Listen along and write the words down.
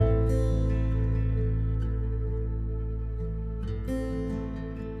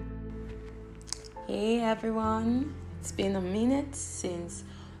everyone. It's been a minute since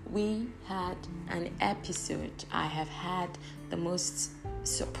we had an episode. I have had the most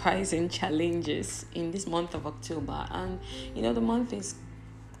surprising challenges in this month of October, and the month is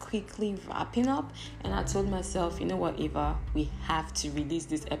quickly wrapping up, and I told myself, you know what, Eva, we have to release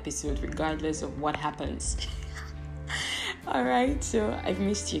this episode regardless of what happens. Alright, so I've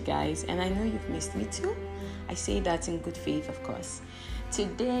missed you guys, and I know you've missed me too. I say that in good faith, of course.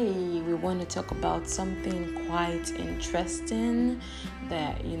 Today we want to talk about something quite interesting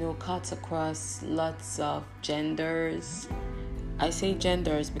that cuts across lots of genders. I say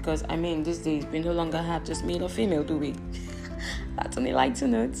genders because these days we no longer have just male or female, do we? That's only like to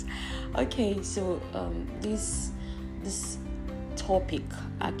note. Okay, so this topic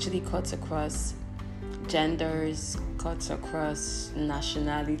actually cuts across genders, cuts across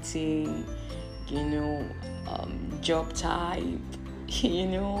nationality, job type,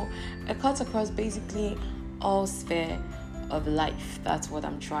 it cuts across basically all sphere of life. That's what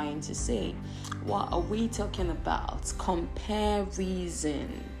I'm trying to say. What are we talking about?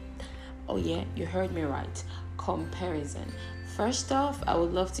 Comparison. Oh yeah, you heard me right. Comparison. First off, I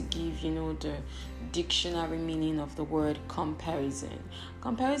would love to give the dictionary meaning of the word comparison.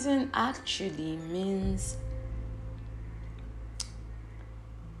 Comparison actually means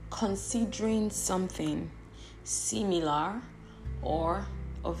considering something similar or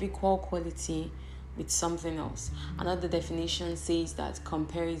of equal quality with something else. Another definition says that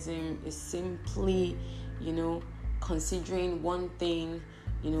comparison is simply, considering one thing,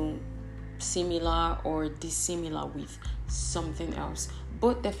 similar or dissimilar with something else.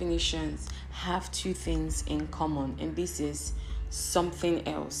 Both definitions have two things in common, and this is something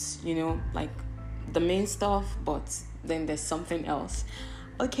else, like the main stuff, but then there's something else.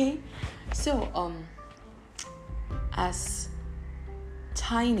 Okay, so as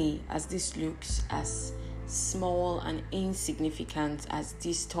tiny as this looks, as small and insignificant as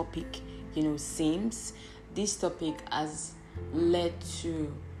this topic seems, this topic has led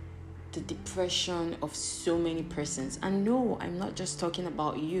to the depression of so many persons. And no, I'm not just talking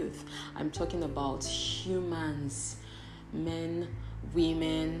about youth, I'm talking about humans, men,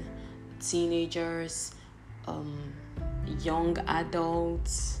 women, teenagers, young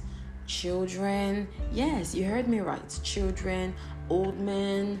adults, children. Yes, you heard me right. Children, old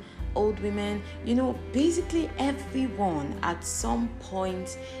men, old women, basically everyone at some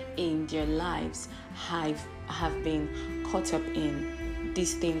point in their lives have been caught up in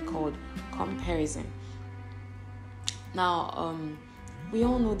this thing called comparison. Now, we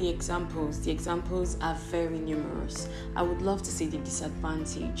all know the examples. The examples are very numerous. I would love to see the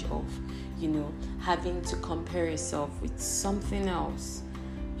disadvantage of, having to compare yourself with something else,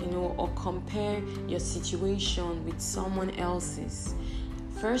 or compare your situation with someone else's.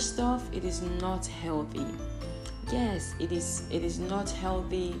 First off, it is not healthy. Yes, it is not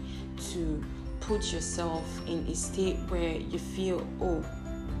healthy to put yourself in a state where you feel, oh,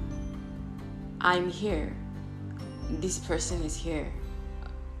 I'm here, this person is here,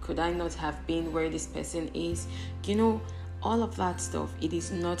 could I not have been where this person is? All of that stuff, it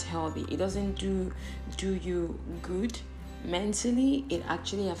is not healthy. It doesn't do you good mentally. It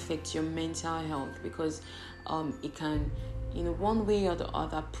actually affects your mental health, because it can, one way or the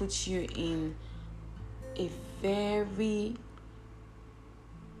other, put you in a very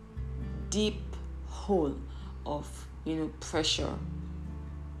deep hole of pressure.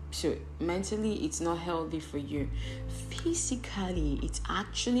 So mentally, it's not healthy for you. Physically, it's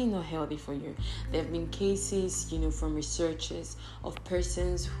actually not healthy for you. There have been cases, from researchers of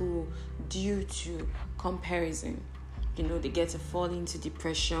persons who, due to comparison, they get to fall into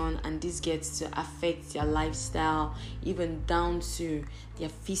depression, and this gets to affect their lifestyle, even down to their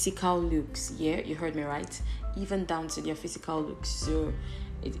physical looks. Yeah, you heard me right. Even down to their physical looks. So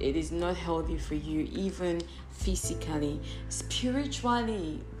it is not healthy for you, even physically.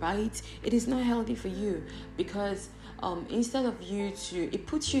 Spiritually, right? It is not healthy for you, because instead of it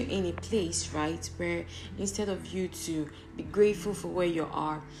puts you in a place, right, where instead of you to be grateful for where you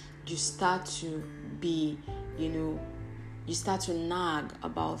are, you start to be, you start to nag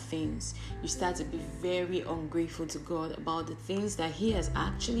about things. You start to be very ungrateful to God about the things that He has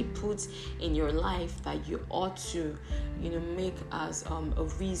actually put in your life that you ought to, make as a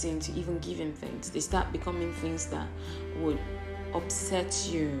reason to even give Him thanks. They start becoming things that would upset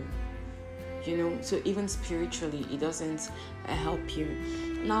you, so even spiritually, it doesn't help you.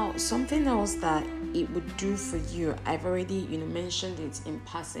 Now, something else that it would do for you, I've already, mentioned it in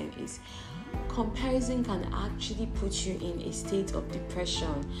passing, is comparison can actually put you in a state of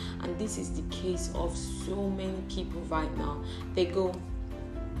depression. And this is the case of so many people right now. They go,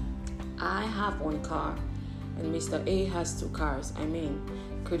 I have one car and Mr. A has two cars, I mean,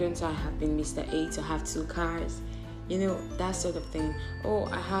 couldn't I have been Mr. A to have two cars? That sort of thing. Oh,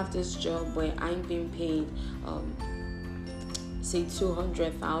 I have this job where I'm being paid say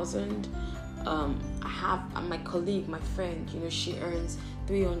 200,000. I have my colleague, my friend, she earns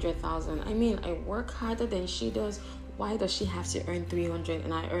 300,000. I mean, I work harder than she does. Why does she have to earn 300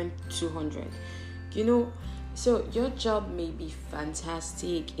 and I earn 200? So your job may be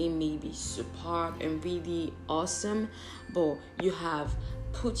fantastic, it may be superb and really awesome, but you have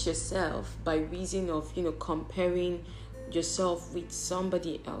put yourself, by reason of comparing yourself with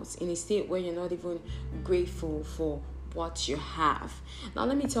somebody else, in a state where you're not even grateful for what you have. Now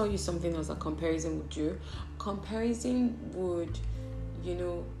let me tell you something else that comparison would do. Comparison would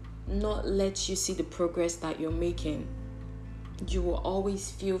not let you see the progress that you're making. You will always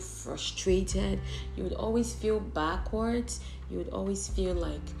feel frustrated. You would always feel backwards. You would always feel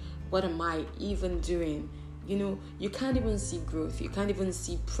like, what am I even doing? You can't even see growth. You can't even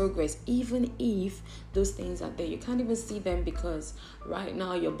see progress. Even if those things are there, you can't even see them because right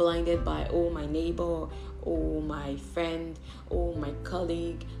now you're blinded by, oh, my neighbor, oh, my friend, oh, my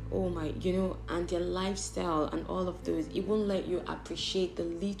colleague, oh, my, and their lifestyle and all of those. It won't let you appreciate the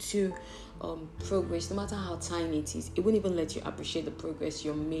little progress, no matter how tiny it is. It won't even let you appreciate the progress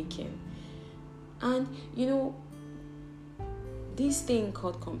you're making. And, this thing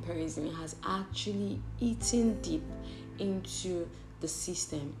called comparison has actually eaten deep into the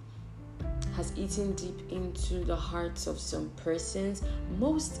system, has eaten deep into the hearts of some persons,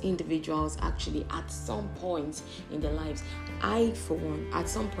 most individuals actually, at some point in their lives. I, for one, at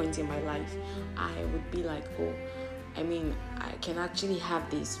some point in my life, I would be like, oh, I mean, I can actually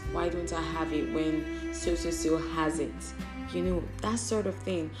have this. Why don't I have it when so has it? That sort of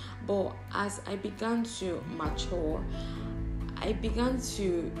thing. But as I began to mature, I began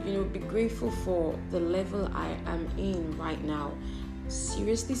to, be grateful for the level I am in right now.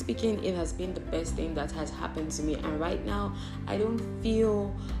 Seriously speaking, it has been the best thing that has happened to me. And right now, I don't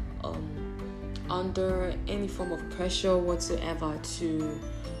feel under any form of pressure whatsoever to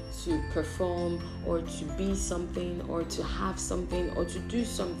perform or to be something or to have something or to do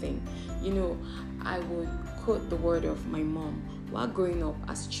something. I would quote the word of my mom. While growing up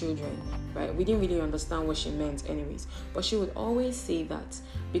as children, right, we didn't really understand what she meant anyways, but she would always say that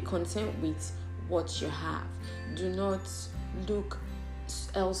be content with what you have. Do not look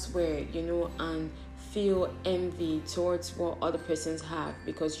elsewhere, and feel envy towards what other persons have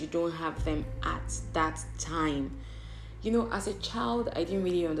because you don't have them at that time. As a child, I didn't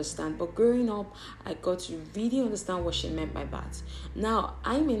really understand, but growing up, I got to really understand what she meant by that. Now,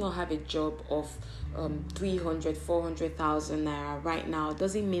 I may not have a job of 300, 400,000 naira right now.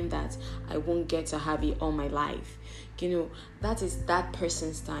 Doesn't mean that I won't get to have it all my life. That is that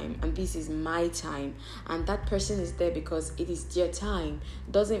person's time, and this is my time, and that person is there because it is their time.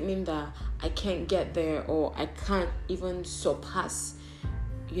 Doesn't mean that I can't get there or I can't even surpass,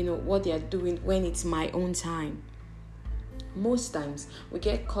 what they are doing when it's my own time. Most times we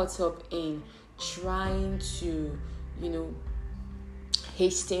get caught up in trying to,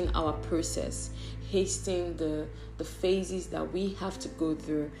 hasten our process, hasten the phases that we have to go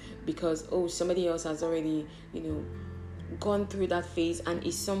through because, somebody else has already, gone through that phase and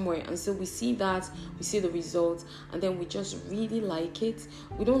is somewhere. And so we see that, we see the results, and then we just really like it.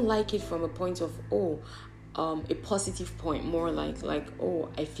 We don't like it from a point of, a positive point, more like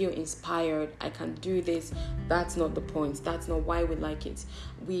I feel inspired, I can do this. That's not the point. That's not why we like it.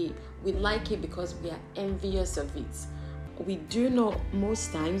 We like it because we are envious of it. We do not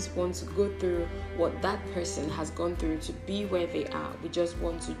most times want to go through what that person has gone through to be where they are. We just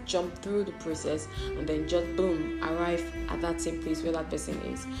want to jump through the process and then just boom, arrive at that same place where that person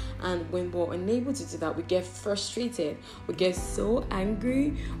is. And when we're unable to do that, we get frustrated, we get so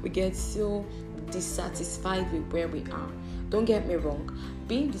angry, we get so dissatisfied with where we are. Don't get me wrong,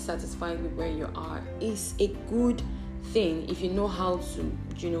 being dissatisfied with where you are is a good thing if you know how to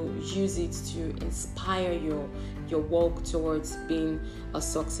use it to inspire your walk towards being a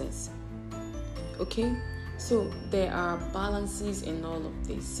success. Okay, so there are balances in all of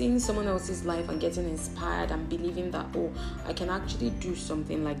this. Seeing someone else's life and getting inspired and believing that I can actually do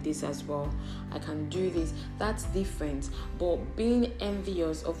something like this as well, I can do this, that's different. But being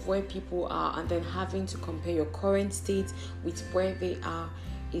envious of where people are and then having to compare your current state with where they are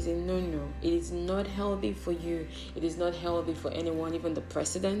is a no-no. It is not healthy for you. It is not healthy for anyone, even the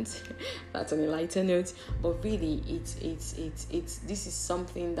president. That's on a lighter note. But really, it's this is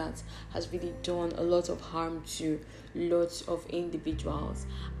something that has really done a lot of harm to lots of individuals.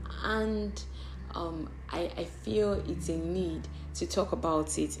 And I feel it's a need to talk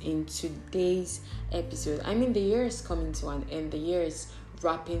about it in today's episode. I mean, the year is coming to an end. The year is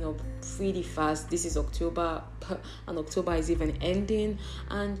wrapping up pretty fast. This is October, and October is even ending.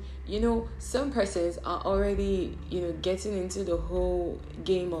 And some persons are already getting into the whole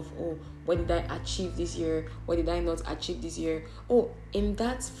game of, oh, what did I achieve this year? What did I not achieve this year? Oh, in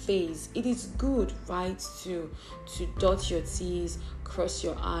that phase, it is good, right, to dot your T's, cross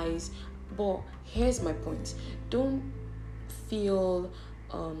your I's. But here's my point. Don't feel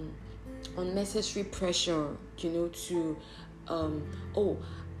unnecessary pressure, to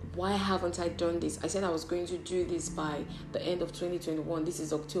why haven't I done this? I said I was going to do this by the end of 2021. This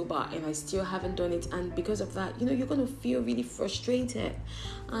is October and I still haven't done it. And because of that, you're going to feel really frustrated.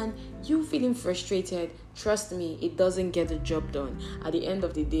 And you feeling frustrated, trust me, it doesn't get the job done. At the end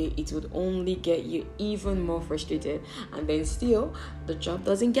of the day, it would only get you even more frustrated. And then still, the job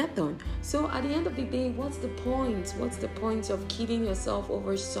doesn't get done. So at the end of the day, what's the point? What's the point of killing yourself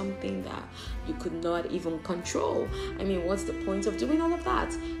over something that you could not even control? I mean, what's the point of doing all of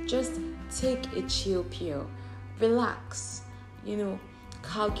that? Just take a chill pill. Relax.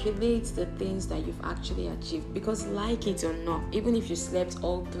 Calculate the things that you've actually achieved, because like it or not, even if you slept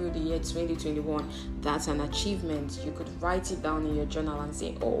all through the year 2021, that's an achievement. You could write it down in your journal and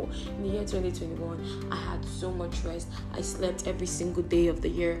say, oh, in the year 2021 I had so much rest, I slept every single day of the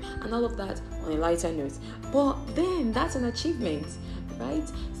year, and all of that on a lighter note. But then that's an achievement,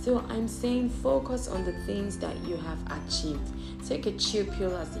 right? So I'm saying focus on the things that you have achieved. Take a chill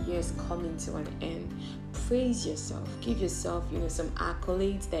pill as the year is coming to an end. Praise yourself. Give yourself, some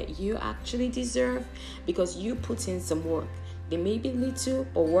accolades that you actually deserve, because you put in some work. They may be little,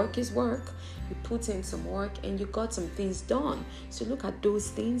 but work is work. You put in some work and you got some things done. So look at those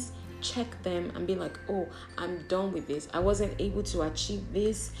things, check them and be like, oh, I'm done with this. I wasn't able to achieve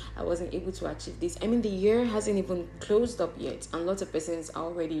this. I wasn't able to achieve this. I mean, the year hasn't even closed up yet. And lots of persons are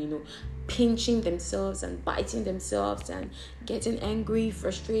already, pinching themselves and biting themselves and getting angry,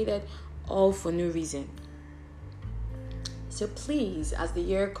 frustrated, all for no reason. So please, as the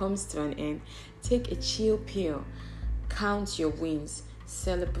year comes to an end, take a chill pill. Count your wins.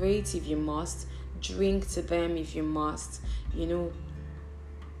 Celebrate if you must. Drink to them if you must.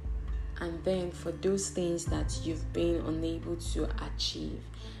 And then for those things that you've been unable to achieve,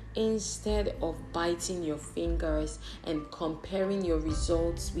 instead of biting your fingers and comparing your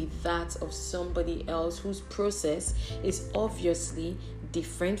results with that of somebody else whose process is obviously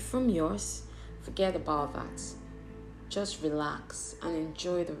different from yours, forget about that. Just relax and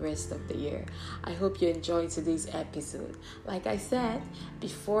enjoy the rest of the year. I hope you enjoyed today's episode. Like I said,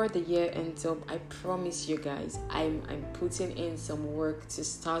 before the year ends up, I promise you guys, I'm putting in some work to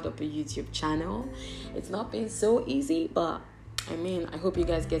start up a YouTube channel. It's not been so easy, but I hope you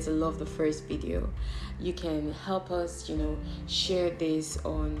guys get to love the first video. You can help us, share this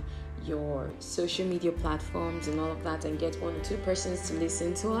on your social media platforms and all of that, and get 1 or 2 persons to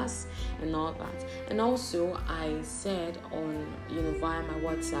listen to us and all that. And also, I said on via my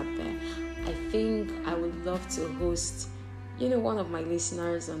WhatsApp there, I think I would love to host one of my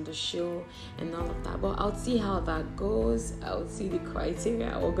listeners on the show and all of that, but I'll see how that goes. I'll see the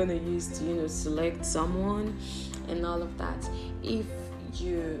criteria we're gonna use to select someone and all of that. If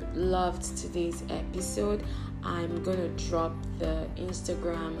you loved today's episode, I'm gonna drop the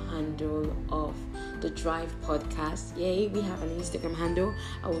Instagram handle of the Drive Podcast. Yay, we have an Instagram handle.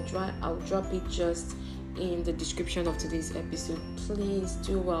 I'll drop it just in the description of today's episode. Please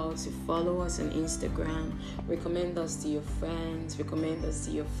do well to follow us on Instagram. Recommend us to your friends, recommend us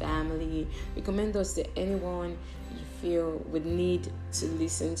to your family, recommend us to anyone you feel would need to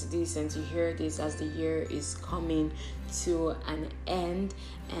listen to this and to hear this as the year is coming to an end.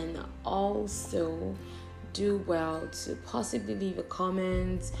 And also do well to possibly leave a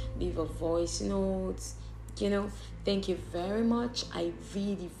comment, leave a voice note. Thank you very much. I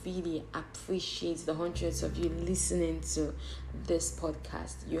really, really appreciate the hundreds of you listening to this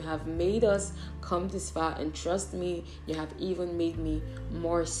podcast. You have made us come this far, and trust me, you have even made me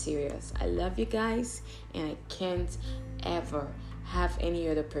more serious. I love you guys, and I can't ever have any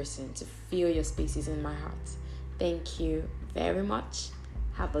other person to fill your spaces in my heart. Thank you very much.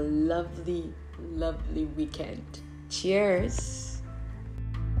 Have a lovely, lovely weekend. Cheers.